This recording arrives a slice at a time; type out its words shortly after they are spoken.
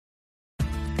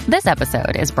This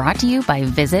episode is brought to you by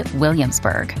Visit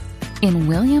Williamsburg. In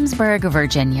Williamsburg,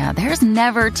 Virginia, there's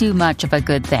never too much of a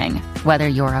good thing. Whether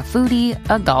you're a foodie,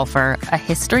 a golfer, a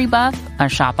history buff, a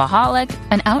shopaholic,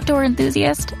 an outdoor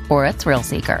enthusiast, or a thrill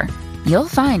seeker, you'll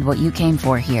find what you came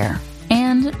for here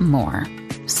and more.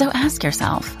 So ask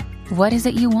yourself, what is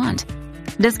it you want?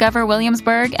 Discover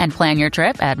Williamsburg and plan your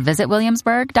trip at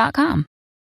visitwilliamsburg.com.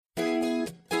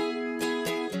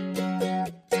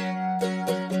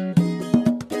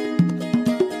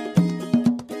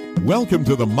 Welcome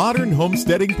to the Modern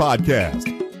Homesteading Podcast.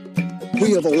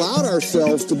 We have allowed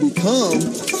ourselves to become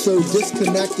so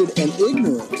disconnected and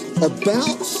ignorant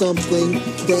about something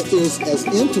that is as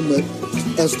intimate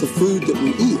as the food that we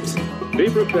eat. Be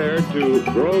prepared to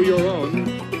grow your own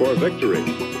for victory.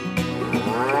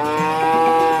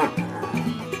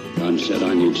 God said,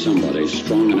 I need somebody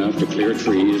strong enough to clear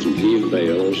trees and heave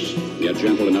bales, yet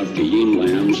gentle enough to yean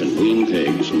lambs and wean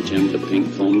pigs and tend the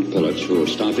pink-combed pullets who will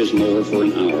stop his mower for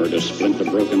an hour to splint the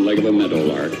broken leg of a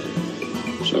meadowlark.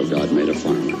 So God made a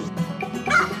farmer.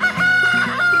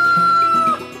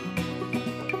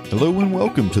 Hello and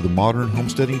welcome to the Modern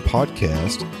Homesteading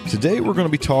Podcast. Today we're going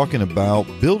to be talking about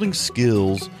building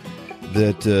skills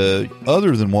that,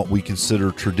 other than what we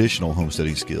consider traditional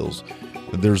homesteading skills.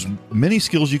 There's many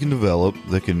skills you can develop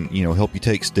that can, help you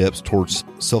take steps towards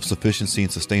self-sufficiency and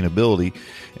sustainability.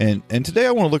 And today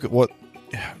I want to look at what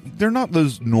they're not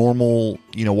those normal,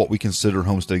 what we consider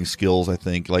homesteading skills. I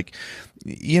think, what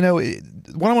I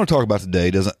want to talk about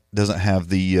today doesn't have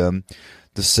the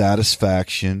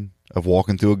satisfaction of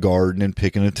walking through a garden and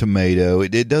picking a tomato.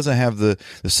 It doesn't have the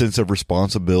sense of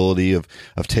responsibility of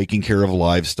taking care of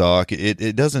livestock.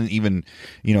 It doesn't even,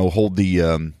 hold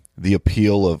the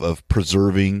appeal of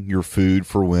preserving your food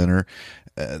for winter.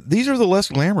 These are the less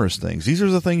glamorous things. These are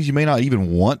the things you may not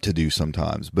even want to do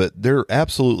sometimes, but they're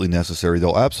absolutely necessary.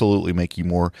 They'll absolutely make you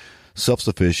more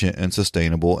self-sufficient and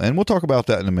sustainable, and we'll talk about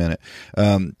that in a minute.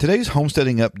 Today's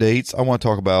homesteading updates, I want to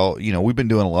talk about, we've been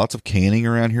doing lots of canning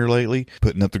around here lately,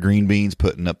 putting up the green beans,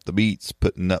 putting up the beets,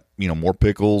 putting up, more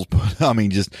pickles. I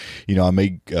made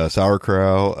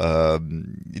sauerkraut,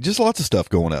 just lots of stuff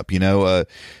going up.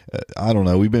 I don't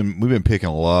know. We've been picking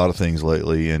a lot of things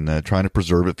lately and trying to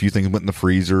preserve it. A few things went in the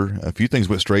freezer. A few things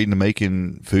went straight into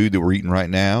making food that we're eating right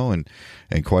now, and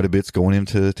quite a bit's going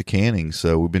into canning.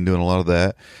 So we've been doing a lot of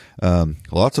that.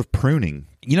 Lots of pruning.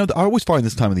 I always find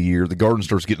this time of the year, the garden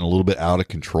starts getting a little bit out of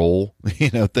control.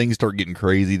 Things start getting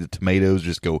crazy. The tomatoes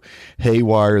just go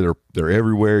haywire. They're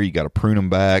everywhere. You got to prune them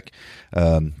back.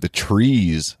 The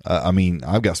trees,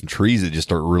 I've got some trees that just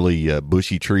start really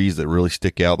bushy trees that really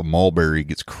stick out. The mulberry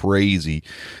gets crazy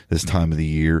this time of the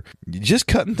year. Just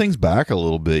cutting things back a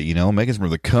little bit, making some of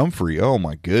the comfrey. Oh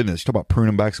my goodness. Talk about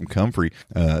pruning back some comfrey.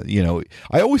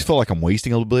 I always feel like I'm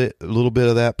wasting a little bit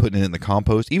of that, putting it in the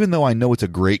compost, even though I know it's a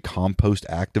great compost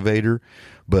activator.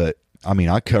 But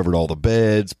I covered all the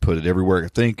beds, put it everywhere I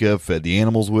could think of, fed the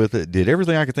animals with it, did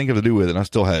everything I could think of to do with it, and I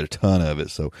still had a ton of it.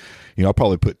 So, I'll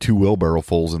probably put 2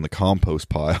 wheelbarrowfuls in the compost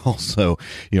pile. So,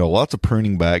 lots of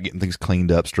pruning back, getting things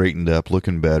cleaned up, straightened up,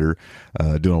 looking better,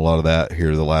 doing a lot of that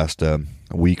here the last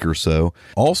week or so.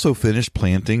 Also finished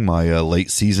planting my late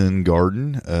season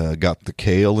garden. Got the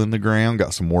kale in the ground,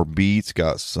 got some more beets,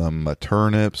 got some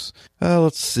turnips.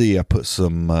 Let's see, I put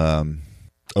some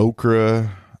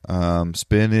okra,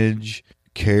 spinach,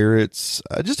 carrots,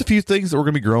 just a few things that we're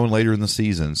going to be growing later in the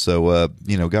season. So,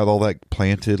 got all that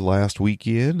planted last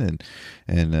weekend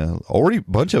and already a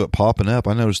bunch of it popping up.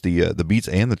 I noticed the beets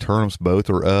and the turnips both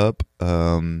are up.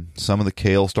 Some of the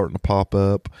kale starting to pop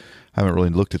up. I haven't really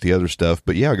looked at the other stuff,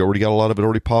 but yeah, I already got a lot of it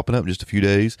already popping up in just a few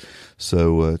days.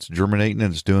 So it's germinating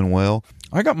and it's doing well.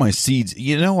 I got my seeds.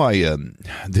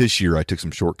 This year I took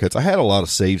some shortcuts. I had a lot of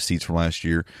saved seeds from last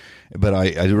year, but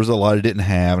there was a lot I didn't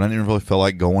have, and I didn't really feel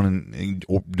like going and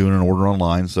doing an order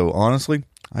online. So honestly,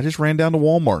 I just ran down to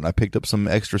Walmart and I picked up some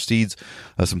extra seeds,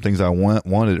 some things I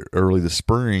wanted early this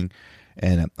spring.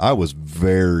 And I was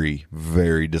very,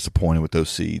 very disappointed with those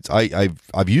seeds.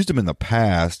 I've used them in the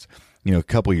past, a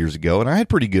couple of years ago, and I had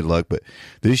pretty good luck. But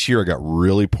this year I got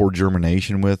really poor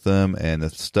germination with them, and the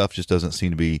stuff just doesn't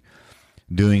seem to be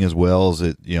doing as well as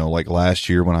it, like last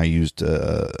year when I used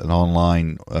an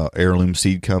online heirloom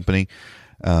seed company.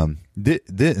 For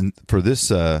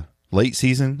this late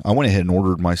season, I went ahead and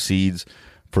ordered my seeds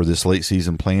for this late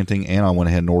season planting, and I went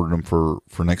ahead and ordered them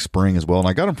for next spring as well. And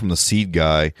I got them from the Seed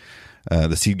Guy,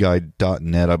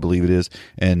 theseedguy.net, I believe it is.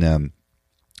 And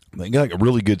they got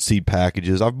really good seed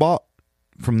packages. I've bought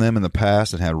from them in the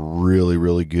past and had really,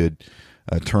 really good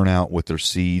turn out with their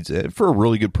seeds for a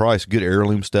really good price. Good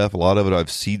heirloom stuff. A lot of it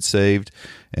I've seed saved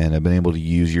and I've been able to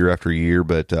use year after year,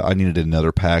 but I needed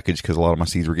another package because a lot of my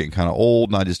seeds were getting kind of old,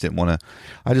 and I just didn't want to.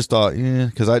 I just thought,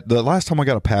 because the last time I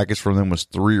got a package from them was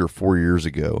 3 or 4 years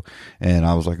ago, and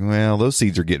I was like, well, those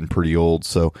seeds are getting pretty old,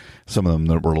 so some of them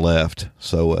that were left.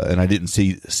 So, and I didn't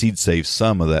seed save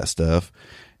some of that stuff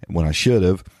when I should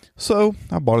have. So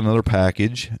I bought another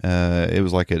package. It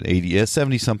was like an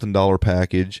 $70-something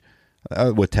package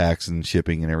with tax and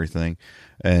shipping and everything.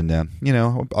 And, I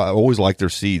always like their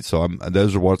seeds. So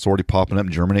those are what's already popping up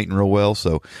and germinating real well.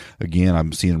 So, again,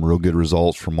 I'm seeing real good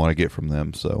results from what I get from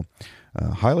them. So,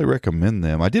 highly recommend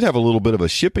them. I did have a little bit of a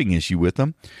shipping issue with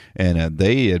them, and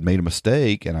they had made a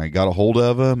mistake, and I got a hold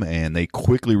of them, and they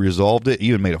quickly resolved it,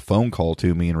 even made a phone call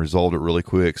to me and resolved it really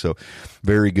quick. So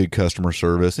very good customer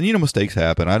service. And, mistakes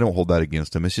happen. I don't hold that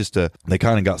against them. It's just they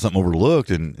kind of got something overlooked,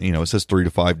 and, it says 3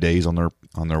 to 5 days on their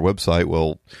website.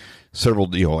 Well, several,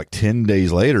 like 10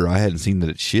 days later, I hadn't seen that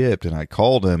it shipped, and I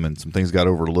called them, and some things got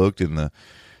overlooked in the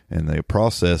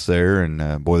process there,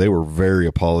 and boy, they were very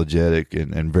apologetic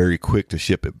and very quick to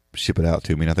ship it out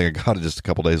to me. And I think I got it just a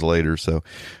couple days later. So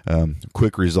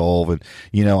quick resolve. And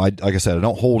like I said, I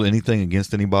don't hold anything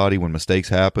against anybody when mistakes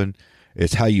happen.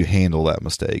 It's how you handle that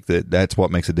mistake that's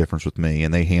what makes a difference with me.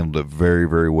 And they handled it very,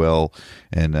 very well.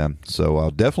 And so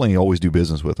I'll definitely always do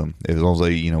business with them as long as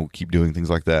they keep doing things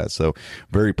like that. So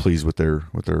very pleased with their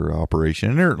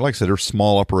operation. And they're, like I said, they're a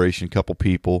small operation, couple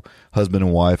people, husband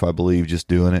and wife, I believe, just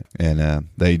doing it. And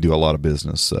they do a lot of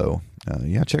business. So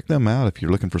check them out if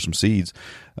you're looking for some seeds.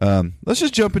 Let's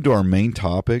just jump into our main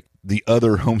topic, the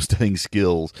other homesteading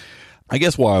skills. I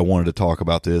guess why I wanted to talk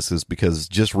about this is because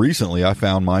just recently I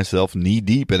found myself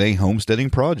knee-deep in a homesteading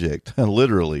project,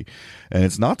 literally. And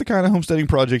it's not the kind of homesteading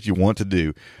project you want to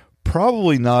do.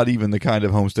 Probably not even the kind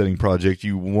of homesteading project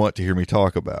you want to hear me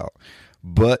talk about.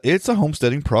 But it's a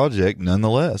homesteading project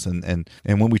nonetheless. And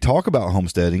when we talk about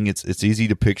homesteading, it's easy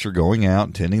to picture going out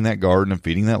and tending that garden and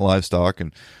feeding that livestock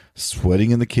and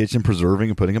sweating in the kitchen, preserving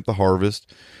and putting up the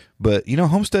harvest. But,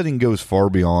 homesteading goes far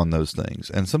beyond those things.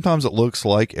 And sometimes it looks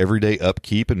like everyday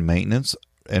upkeep and maintenance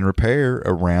and repair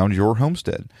around your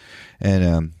homestead.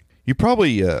 And you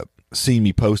probably seen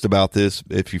me post about this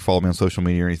if you follow me on social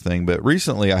media or anything. But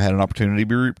recently I had an opportunity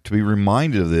to be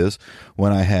reminded of this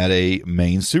when I had a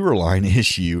main sewer line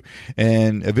issue.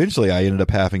 And eventually I ended up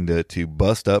having to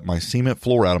bust up my cement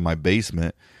floor out of my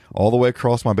basement all the way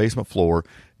across my basement floor,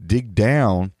 dig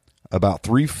down about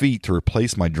 3 feet to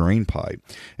replace my drain pipe.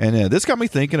 And this got me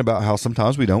thinking about how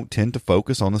sometimes we don't tend to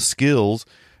focus on the skills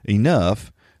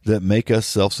enough that make us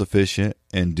self-sufficient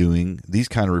in doing these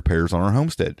kind of repairs on our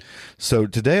homestead. So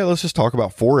today, let's just talk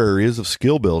about 4 areas of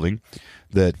skill building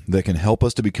that can help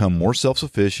us to become more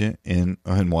self-sufficient in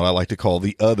what I like to call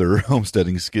the other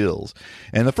homesteading skills.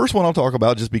 And the first one I'll talk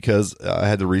about, just because I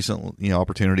had the recent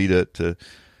opportunity to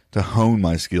hone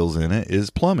my skills in it, is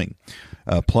plumbing.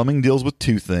 Plumbing deals with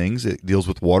 2 things. It deals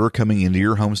with water coming into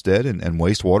your homestead and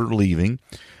wastewater leaving.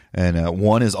 And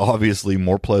one is obviously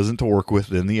more pleasant to work with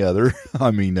than the other.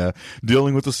 I mean,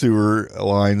 dealing with the sewer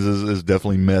lines is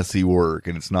definitely messy work,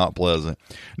 and it's not pleasant.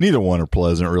 Neither one are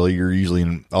pleasant, really. You're usually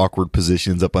in awkward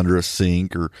positions up under a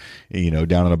sink or,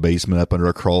 down in a basement up under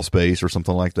a crawl space or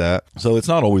something like that. So it's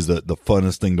not always the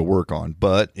funnest thing to work on,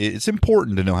 but it's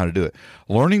important to know how to do it.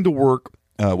 Learning to work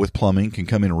with plumbing can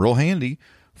come in real handy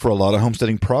for a lot of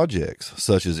homesteading projects,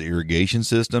 such as irrigation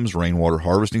systems, rainwater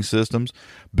harvesting systems,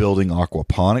 building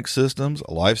aquaponic systems,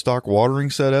 livestock watering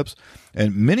setups,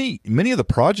 and many of the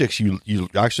projects you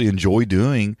actually enjoy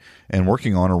doing and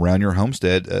working on around your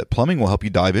homestead. Plumbing will help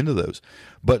you dive into those.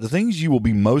 But the things you will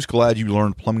be most glad you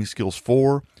learned plumbing skills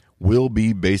for will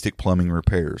be basic plumbing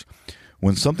repairs.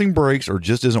 When something breaks or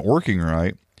just isn't working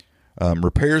right,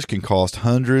 repairs can cost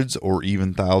hundreds or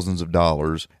even thousands of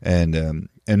dollars, and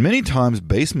many times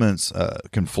basements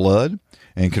can flood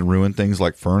and can ruin things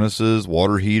like furnaces,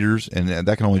 water heaters, and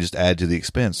that can only just add to the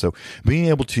expense. So being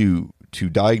able to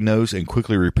diagnose and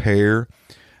quickly repair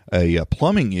a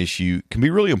plumbing issue can be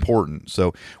really important.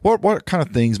 So what kind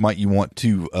of things might you want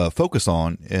to focus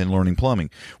on in learning plumbing?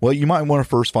 Well, you might want to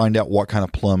first find out what kind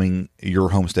of plumbing your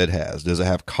homestead has. Does it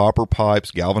have copper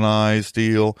pipes, galvanized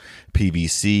steel,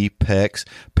 PVC, PEX?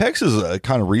 PEX is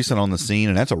kind of recent on the scene,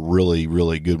 and that's a really,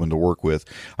 really good one to work with.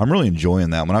 I'm really enjoying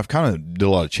that one. I've kind of did a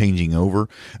lot of changing over.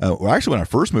 Actually, when I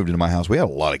first moved into my house, we had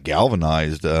a lot of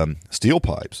galvanized steel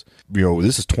pipes.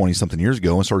 This is 20-something years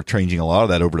ago, and started changing a lot of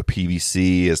that over to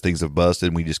PVC as things have busted,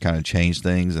 and we just kind of changed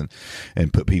things and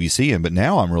put PVC in. But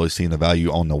now I'm really seeing the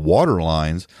value on the water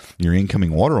lines, your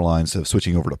incoming water lines, of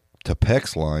switching over to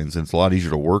PEX lines, and it's a lot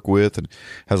easier to work with and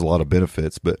has a lot of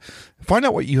benefits. But find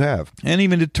out what you have, and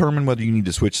even determine whether you need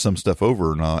to switch some stuff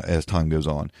over or not as time goes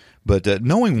on. But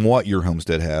knowing what your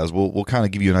homestead has will kind of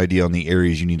give you an idea on the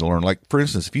areas you need to learn. Like, for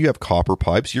instance, if you have copper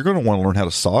pipes, you're going to want to learn how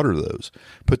to solder those,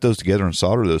 put those together and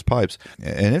solder those pipes.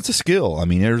 And it's a skill. I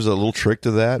mean, there's a little trick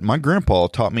to that. My grandpa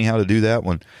taught me how to do that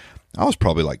when I was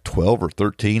probably like 12 or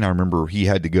 13. I remember he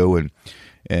had to go and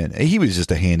he was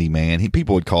just a handy man.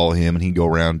 People would call him, and he'd go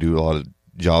around and do a lot of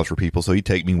jobs for people, so he'd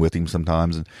take me with him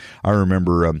sometimes. And I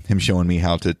remember him showing me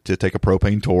how to take a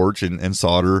propane torch and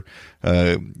solder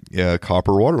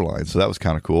copper water lines. So that was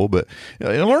kind of cool. But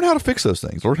learn how to fix those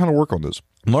things. Learn how to work on those.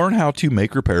 Learn how to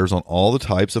make repairs on all the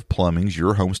types of plumbings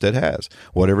your homestead has,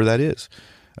 whatever that is.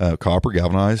 Copper,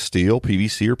 galvanized, steel,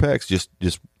 PVC, or PEX.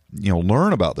 Just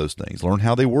learn about those things. Learn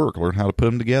how they work. Learn how to put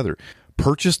them together.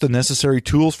 Purchase the necessary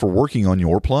tools for working on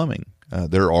your plumbing.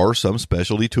 There are some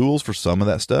specialty tools for some of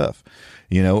that stuff.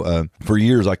 For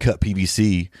years I cut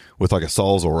PVC with like a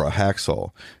Sawzall or a hacksaw,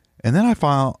 and then I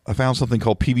found something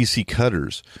called PVC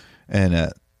cutters,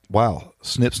 and wow,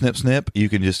 snip, snip, snip. You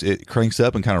can it cranks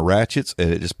up and kind of ratchets,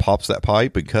 and it just pops that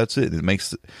pipe and cuts it. And it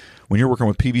makes, when you're working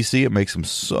with PVC, it makes them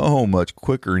so much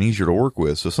quicker and easier to work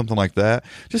with. So something like that.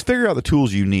 Just figure out the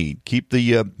tools you need. Keep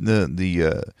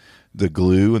the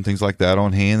glue and things like that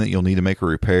on hand that you'll need to make a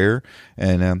repair,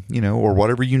 and or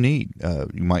whatever you need.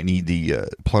 You might need the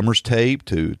plumber's tape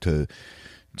to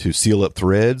seal up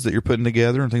threads that you're putting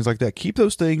together and things like that. Keep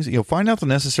those things. Find out the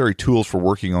necessary tools for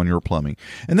working on your plumbing,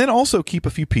 and then also keep a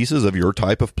few pieces of your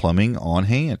type of plumbing on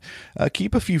hand.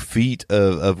 Keep a few feet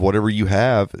of whatever you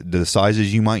have, the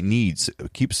sizes you might need.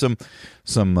 Keep some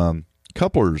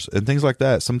couplers and things like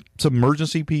that, some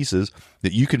emergency pieces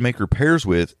that you can make repairs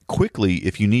with quickly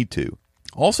if you need to.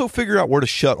 Also, figure out where to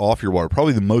shut off your water.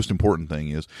 Probably the most important thing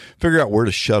is figure out where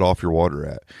to shut off your water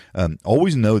at.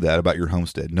 Always know that about your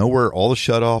homestead. Know where all the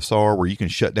shutoffs are, where you can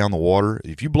shut down the water.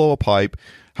 If you blow a pipe,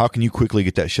 how can you quickly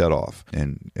get that shut off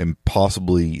and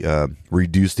possibly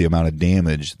reduce the amount of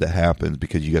damage that happens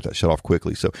because you got that shut off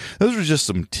quickly? So those are just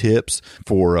some tips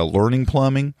for learning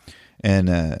plumbing, and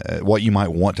what you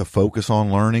might want to focus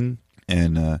on learning.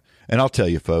 And I'll tell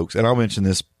you, folks, and I'll mention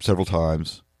this several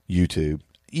times, YouTube.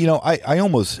 I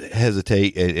almost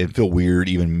hesitate and feel weird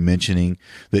even mentioning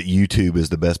that YouTube is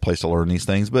the best place to learn these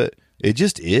things, but it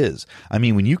just is. I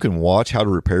mean, when you can watch how to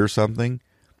repair something,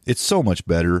 it's so much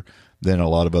better than a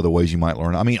lot of other ways you might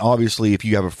learn. I mean, obviously, if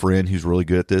you have a friend who's really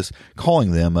good at this,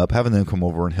 calling them up, having them come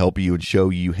over and help you and show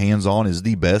you hands-on is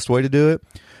the best way to do it.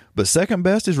 But second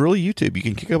best is really YouTube. You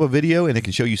can kick up a video and it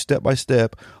can show you step by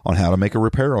step on how to make a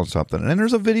repair on something. And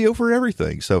there's a video for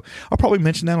everything. So I'll probably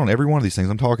mention that on every one of these things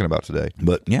I'm talking about today.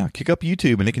 But yeah, kick up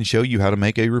YouTube and it can show you how to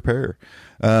make a repair.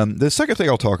 The second thing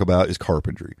I'll talk about is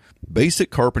carpentry.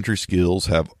 Basic carpentry skills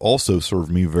have also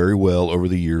served me very well over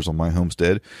the years on my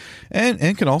homestead,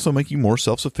 and can also make you more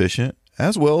self-sufficient,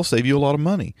 as well as save you a lot of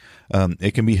money.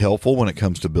 It can be helpful when it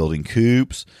comes to building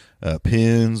coops,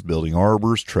 pens, building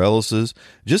arbors, trellises,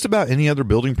 just about any other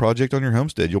building project on your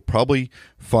homestead. You'll probably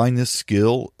find this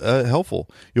skill helpful.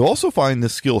 You'll also find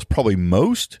this skill is probably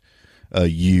most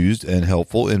used and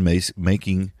helpful in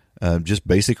making just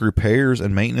basic repairs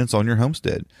and maintenance on your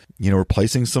homestead.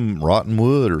 Replacing some rotten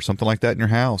wood or something like that in your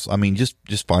house. I mean,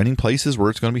 just finding places where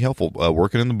it's going to be helpful.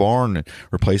 Working in the barn and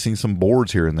replacing some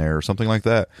boards here and there or something like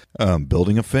that.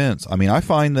 Building a fence. I mean, I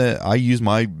find that I use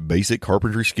my basic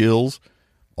carpentry skills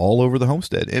all over the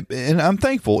homestead. And I'm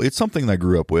thankful. It's something that I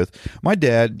grew up with. My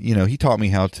dad, he taught me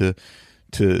how to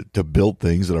build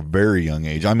things at a very young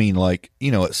age. I mean, like,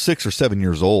 at 6 or 7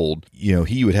 years old,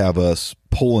 he would have us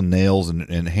pulling nails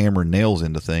and hammering nails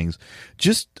into things.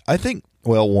 I think,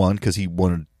 one, because he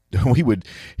would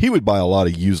buy a lot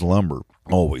of used lumber.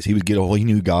 Always. He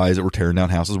knew guys that were tearing down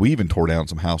houses. We even tore down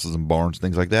some houses and barns,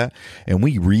 things like that. And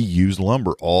we reused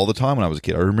lumber all the time when I was a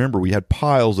kid. I remember we had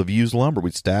piles of used lumber.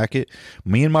 We'd stack it.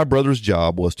 Me and my brother's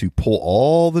job was to pull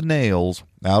all the nails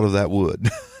out of that wood.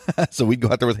 So we'd go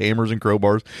out there with hammers and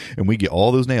crowbars and we'd get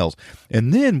all those nails.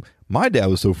 And then my dad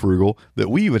was so frugal that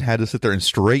we even had to sit there and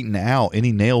straighten out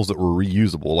any nails that were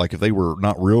reusable. Like if they were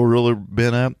not really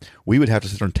bent up, we would have to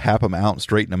sit there and tap them out and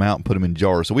straighten them out and put them in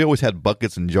jars. So we always had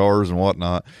buckets and jars and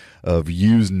whatnot of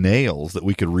used nails that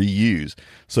we could reuse.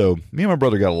 So me and my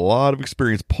brother got a lot of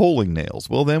experience pulling nails.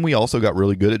 Well, then we also got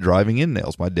really good at driving in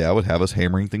nails. My dad would have us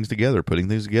hammering things together, putting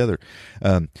things together.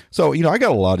 So I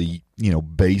got a lot of,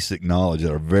 basic knowledge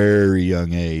at a very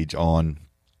young age on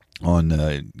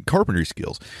carpentry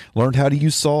skills. Learned how to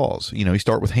use saws. You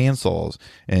start with hand saws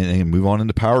and move on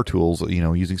into power tools,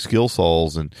 using skill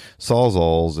saws and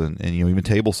sawzalls and even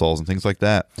table saws and things like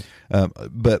that.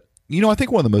 But I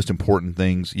think one of the most important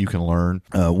things you can learn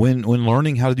when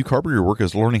learning how to do carpentry work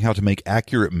is learning how to make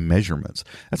accurate measurements.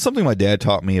 That's something my dad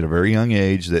taught me at a very young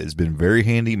age that has been very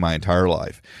handy my entire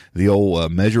life. The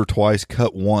old measure twice,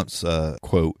 cut once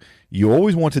quote. You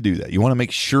always want to do that. You want to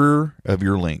make sure of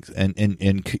your length,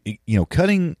 and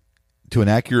cutting to an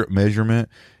accurate measurement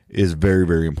is very,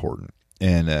 very important.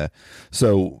 And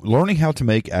so learning how to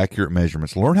make accurate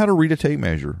measurements, learn how to read a tape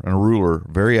measure and a ruler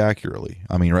very accurately.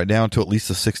 I mean, right down to at least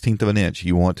the 1/16 of an inch.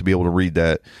 You want to be able to read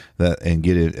that and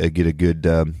get a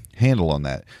good handle on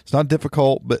that. It's not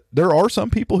difficult, but there are some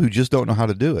people who just don't know how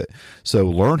to do it. So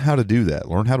learn how to do that.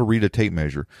 Learn how to read a tape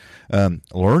measure.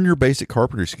 Learn your basic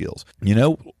carpentry skills.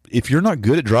 If you're not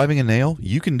good at driving a nail,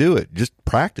 you can do it. Just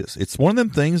practice. It's one of them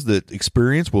things that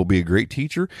experience will be a great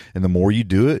teacher, and the more you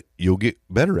do it, you'll get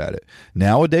better at it.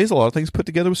 Nowadays, a lot of things put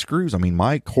together with screws. I mean,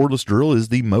 my cordless drill is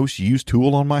the most used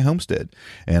tool on my homestead,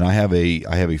 and I have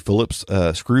a Phillips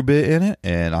screw bit in it,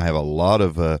 and I have a lot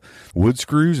of wood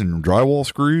screws and drywall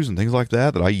screws and things like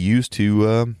that I use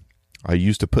to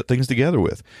put things together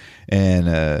with. And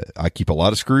I keep a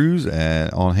lot of screws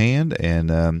on hand,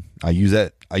 and I use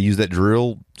that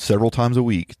drill several times a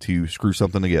week to screw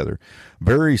something together.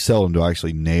 Very seldom do I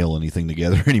actually nail anything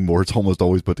together anymore. It's almost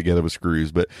always put together with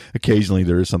screws, but occasionally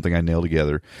there is something I nail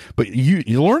together. But you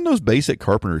learn those basic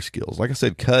carpentry skills. Like I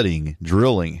said, cutting,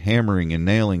 drilling, hammering, and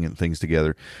nailing and things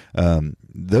together.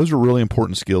 Those are really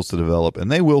important skills to develop,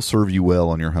 and they will serve you well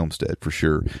on your homestead for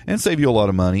sure, and save you a lot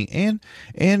of money,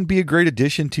 and be a great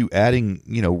addition to adding,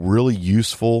 really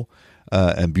useful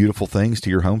and beautiful things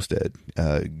to your homestead.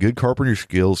 Good carpentry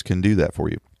skills can do that for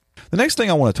you. The next thing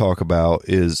I want to talk about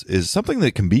is something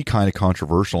that can be kind of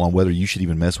controversial on whether you should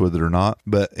even mess with it or not.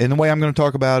 But in the way I'm going to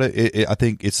talk about it, I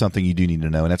think it's something you do need to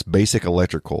know, and that's basic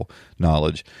electrical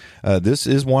knowledge. This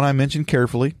is one I mentioned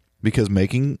carefully because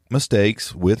making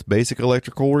mistakes with basic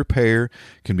electrical repair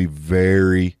can be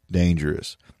very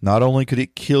dangerous. Not only could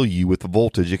it kill you with the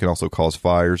voltage, it can also cause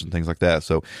fires and things like that.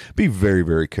 So be very,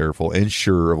 very careful and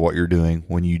sure of what you're doing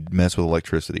when you mess with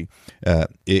electricity.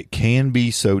 It can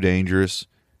be so dangerous,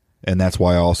 and that's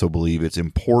why I also believe it's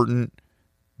important,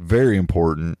 very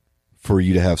important, for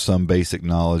you to have some basic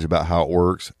knowledge about how it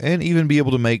works and even be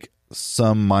able to make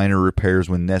some minor repairs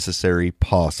when necessary,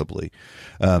 possibly.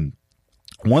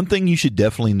 One thing you should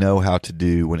definitely know how to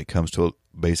do when it comes to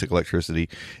basic electricity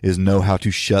is know how to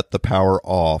shut the power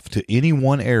off to any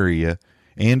one area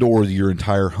and or your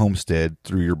entire homestead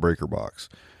through your breaker box.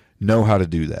 Know how to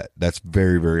do that. That's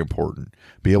very, very important.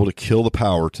 Be able to kill the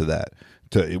power to that,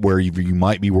 to where you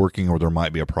might be working or there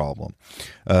might be a problem.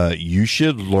 You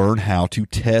should learn how to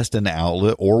test an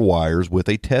outlet or wires with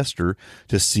a tester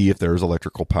to see if there's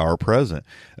electrical power present,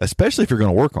 especially if you're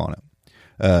going to work on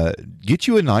it. Get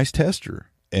you a nice tester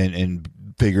and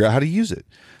figure out how to use it.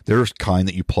 There's kind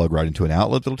that you plug right into an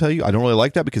outlet that'll tell you. I don't really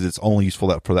like that because it's only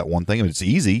useful for that one thing. I mean, it's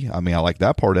easy. I mean, I like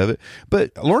that part of it.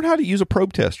 But learn how to use a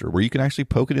probe tester where you can actually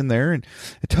poke it in there and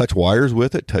touch wires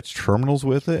with it, touch terminals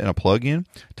with it and a plug-in,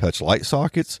 touch light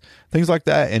sockets, things like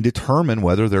that, and determine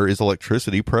whether there is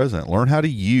electricity present. Learn how to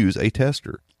use a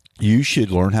tester. You should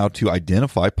learn how to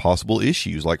identify possible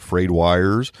issues like frayed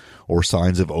wires or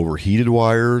signs of overheated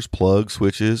wires, plugs,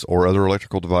 switches, or other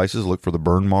electrical devices. Look for the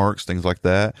burn marks, things like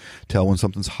that. Tell when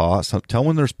something's hot. Tell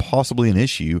when there's possibly an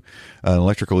issue, an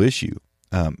electrical issue.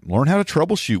 Learn how to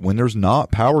troubleshoot when there's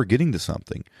not power getting to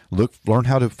something. Learn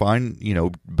how to find,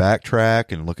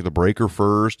 backtrack and look at the breaker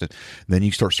first, and then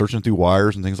you start searching through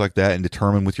wires and things like that, and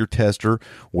determine with your tester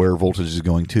where voltage is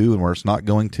going to and where it's not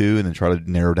going to, and then try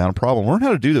to narrow down a problem. Learn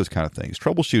how to do those kind of things.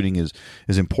 Troubleshooting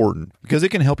is important because it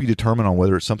can help you determine on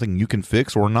whether it's something you can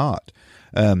fix or not.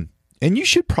 And you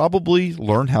should probably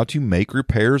learn how to make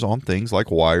repairs on things like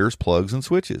wires, plugs, and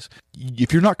switches.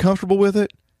 If you're not comfortable with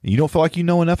it, you don't feel like you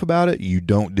know enough about it, you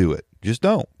don't do it. Just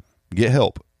don't. Get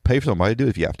help. Pay for somebody to do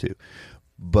it if you have to.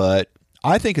 But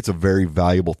I think it's a very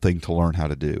valuable thing to learn how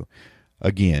to do.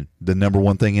 Again, the number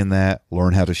one thing in that,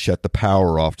 learn how to shut the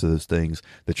power off to those things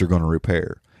that you're going to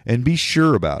repair. And be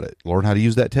sure about it. Learn how to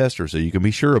use that tester so you can be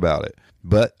sure about it.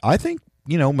 But I think,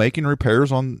 making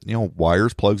repairs on,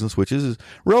 wires, plugs, and switches is a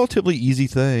relatively easy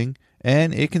thing.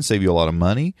 And it can save you a lot of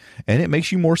money. And it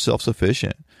makes you more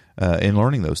self-sufficient in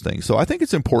learning those things. So I think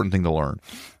it's an important thing to learn,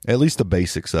 at least the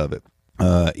basics of it.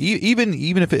 Even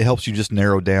if it helps you just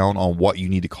narrow down on what you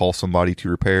need to call somebody to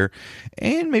repair,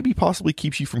 and maybe possibly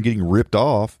keeps you from getting ripped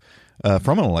off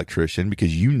from an electrician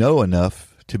because you know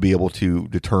enough to be able to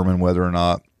determine whether or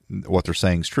not what they're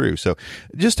saying is true. So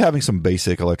just having some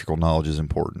basic electrical knowledge is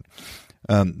important.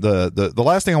 The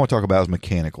last thing I want to talk about is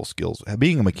mechanical skills,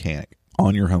 being a mechanic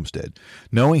on your homestead,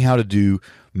 knowing how to do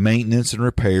maintenance and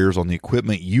repairs on the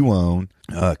equipment you own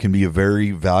can be a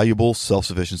very valuable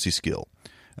self-sufficiency skill.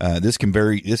 This can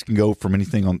go from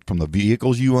anything from the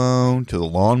vehicles you own to the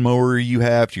lawnmower you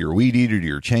have to your weed eater to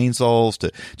your chainsaws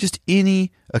to just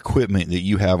any equipment that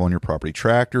you have on your property,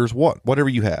 tractors, whatever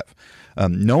you have.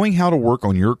 Knowing how to work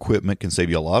on your equipment can save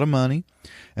you a lot of money,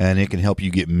 and it can help you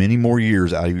get many more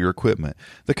years out of your equipment.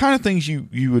 The kind of things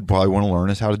you would probably want to learn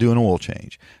is how to do an oil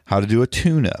change, how to do a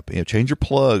tune-up, change your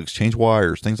plugs, change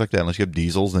wires, things like that. Unless you have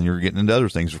diesels, then you're getting into other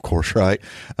things, of course, right?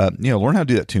 Learn how to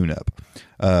do that tune-up.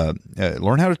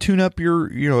 Learn how to tune up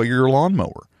your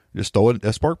lawnmower. Just throw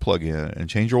a spark plug in and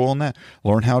change your oil on that.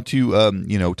 Learn how to,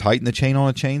 tighten the chain on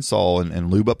a chainsaw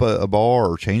and lube up a bar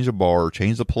or change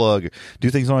the plug, do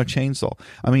things on a chainsaw.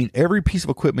 I mean, every piece of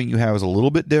equipment you have is a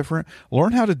little bit different.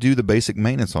 Learn how to do the basic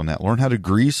maintenance on that. Learn how to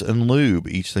grease and lube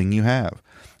each thing you have.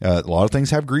 A lot of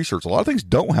things have grease certs. A lot of things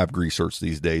don't have grease certs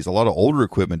these days. A lot of older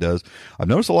equipment does. I've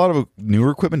noticed a lot of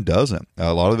newer equipment doesn't.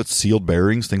 A lot of it's sealed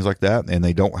bearings, things like that, and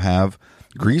they don't have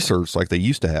grease certs like they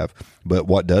used to have. But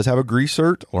what does have a grease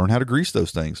cert, learn how to grease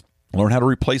those things. Learn how to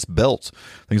replace belts,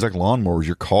 things like lawnmowers,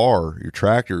 your car, your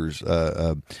tractors.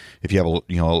 If you have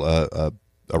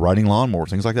a riding lawnmower,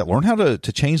 things like that. Learn how to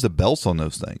change the belts on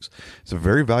those things. It's a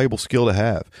very valuable skill to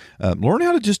have. Learn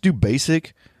how to just do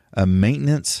basic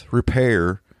maintenance,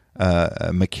 repair,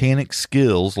 mechanic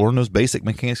skills. Learn those basic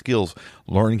mechanic skills.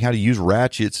 Learning how to use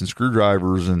ratchets and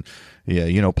screwdrivers and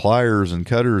pliers and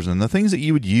cutters and the things that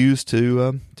you would use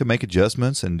to make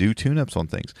adjustments and do tune-ups on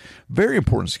things. Very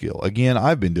important skill. Again,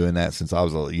 I've been doing that since I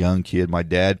was a young kid. My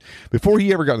dad, before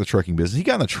he ever got in the trucking business, he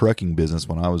got in the trucking business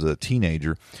when I was a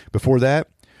teenager. Before that,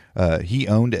 he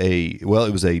owned it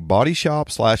was a body shop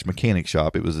 / mechanic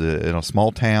shop. It was in a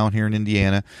small town here in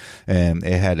Indiana, and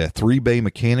it had a 3-bay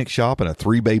mechanic shop and a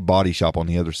 3-bay body shop on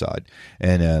the other side.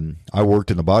 And I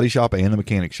worked in the body shop and the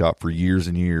mechanic shop for years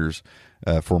and years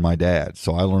for my dad.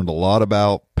 So I learned a lot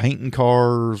about painting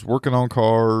cars, working on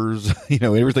cars,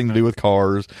 everything to do with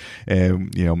cars.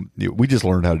 And, we just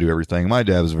learned how to do everything. My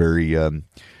dad was very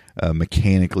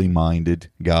mechanically minded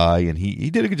guy, and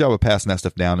he did a good job of passing that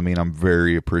stuff down to me, and I'm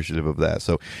very appreciative of that.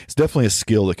 So it's definitely a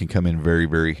skill that can come in very,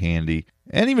 very handy,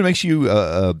 and even makes you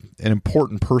an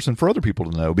important person for other people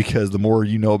to know, because the more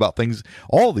you know about things,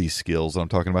 all these skills that I'm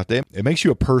talking about today, it makes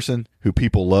you a person who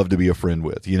people love to be a friend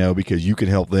with, because you can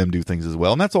help them do things as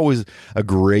well. And that's always a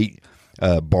great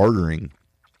bartering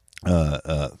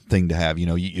thing to have.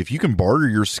 If you can barter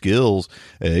your skills,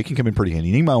 it can come in pretty handy.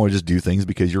 You might want to just do things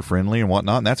because you're friendly and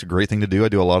whatnot, and that's a great thing to do. I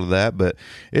do a lot of that, but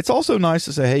it's also nice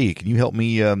to say, hey, can you help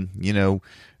me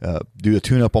do a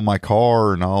tune-up on my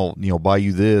car, and I'll buy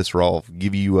you this, or I'll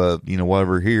give you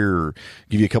whatever here, or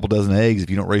give you a couple dozen eggs if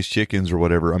you don't raise chickens or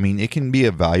whatever. I mean, it can be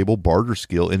a valuable barter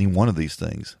skill, any one of these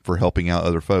things, for helping out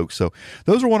other folks. So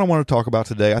those are what I want to talk about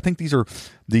today. I think these are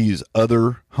these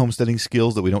other homesteading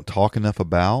skills that we don't talk enough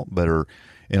about, but are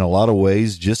in a lot of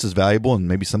ways just as valuable, and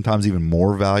maybe sometimes even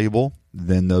more valuable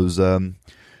than those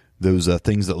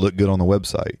things that look good on the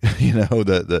website,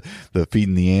 the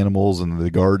feeding the animals and the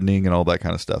gardening and all that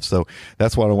kind of stuff. So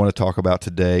that's what I want to talk about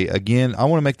today. Again, I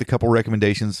want to make the couple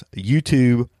recommendations.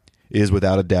 YouTube is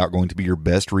without a doubt going to be your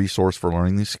best resource for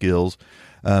learning these skills.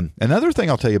 Another thing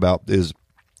I'll tell you about is,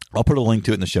 I'll put a link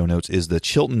to it in the show notes, is the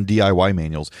Chilton DIY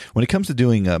manuals. When it comes to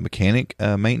doing mechanic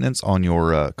maintenance on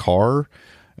your car,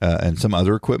 and some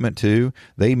other equipment too,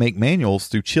 they make manuals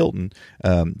through Chilton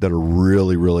that are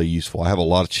really, really useful. I have a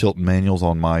lot of Chilton manuals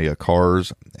on my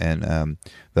cars and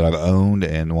that I've owned,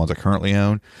 and the ones I currently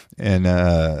own. And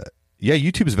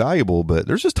YouTube is valuable, but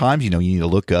there's just times you need to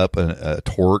look up a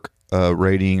torque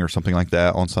rating or something like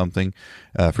that on something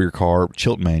for your car.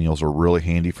 Chilton manuals are really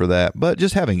handy for that. But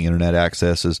just having internet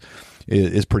access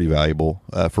is pretty valuable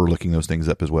for looking those things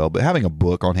up as well. But having a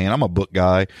book on hand, I'm a book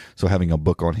guy, so having a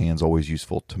book on hand is always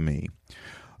useful to me.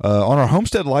 On our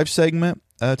Homestead Life segment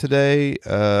today,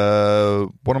 what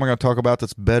am I going to talk about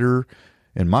that's better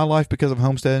in my life because of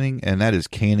homesteading? And that is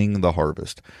canning the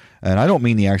harvest. And I don't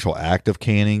mean the actual act of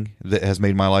canning that has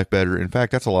made my life better. In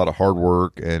fact, that's a lot of hard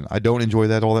work, and I don't enjoy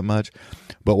that all that much.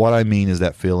 But what I mean is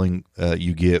that feeling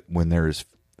you get when there is,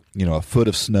 a foot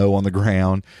of snow on the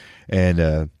ground,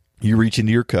 and you reach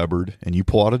into your cupboard and you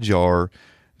pull out a jar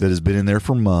that has been in there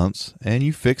for months, and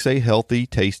you fix a healthy,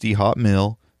 tasty, hot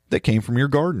meal that came from your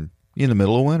garden in the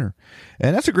middle of winter.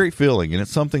 And that's a great feeling, and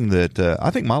it's something that I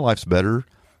think my life's better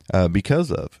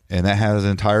because of, and that has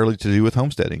entirely to do with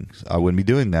homesteading. I wouldn't be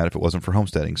doing that if it wasn't for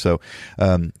homesteading. So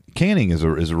canning is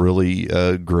a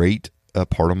really great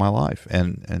part of my life,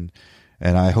 and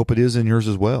I hope it is in yours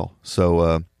as well.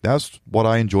 So that's what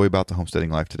I enjoy about the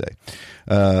homesteading life today.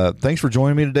 Thanks for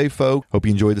joining me today, folks. Hope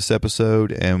you enjoyed this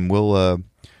episode, and we'll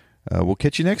We'll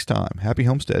catch you next time. Happy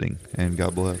homesteading, and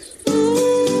God bless.